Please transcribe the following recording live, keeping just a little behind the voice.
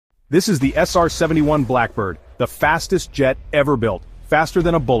This is the SR-71 Blackbird, the fastest jet ever built. Faster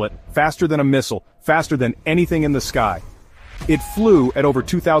than a bullet, faster than a missile, faster than anything in the sky. It flew at over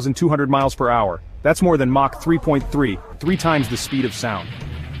 2,200 miles per hour. That's more than Mach 3.3, 3 times the speed of sound.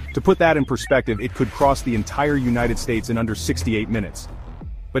 To put that in perspective, it could cross the entire United States in under 68 minutes.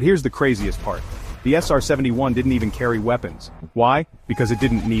 But here's the craziest part. The SR-71 didn't even carry weapons. Why? Because it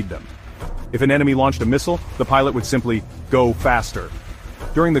didn't need them. If an enemy launched a missile, the pilot would simply go faster.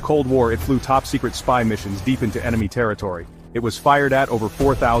 During the Cold War, it flew top-secret spy missions deep into enemy territory. It was fired at over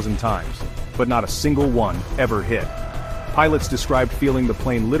 4,000 times, but not a single one ever hit. Pilots described feeling the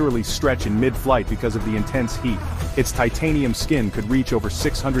plane literally stretch in mid-flight because of the intense heat. Its titanium skin could reach over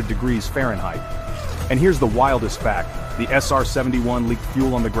 600 degrees Fahrenheit. And here's the wildest fact. The SR-71 leaked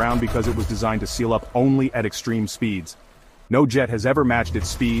fuel on the ground because it was designed to seal up only at extreme speeds. No jet has ever matched its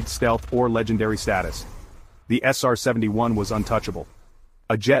speed, stealth, or legendary status. The SR-71 was untouchable.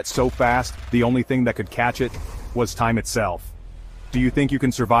 A jet so fast, the only thing that could catch it was time itself. Do you think you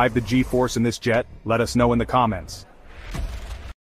can survive the G-force in this jet? Let us know in the comments.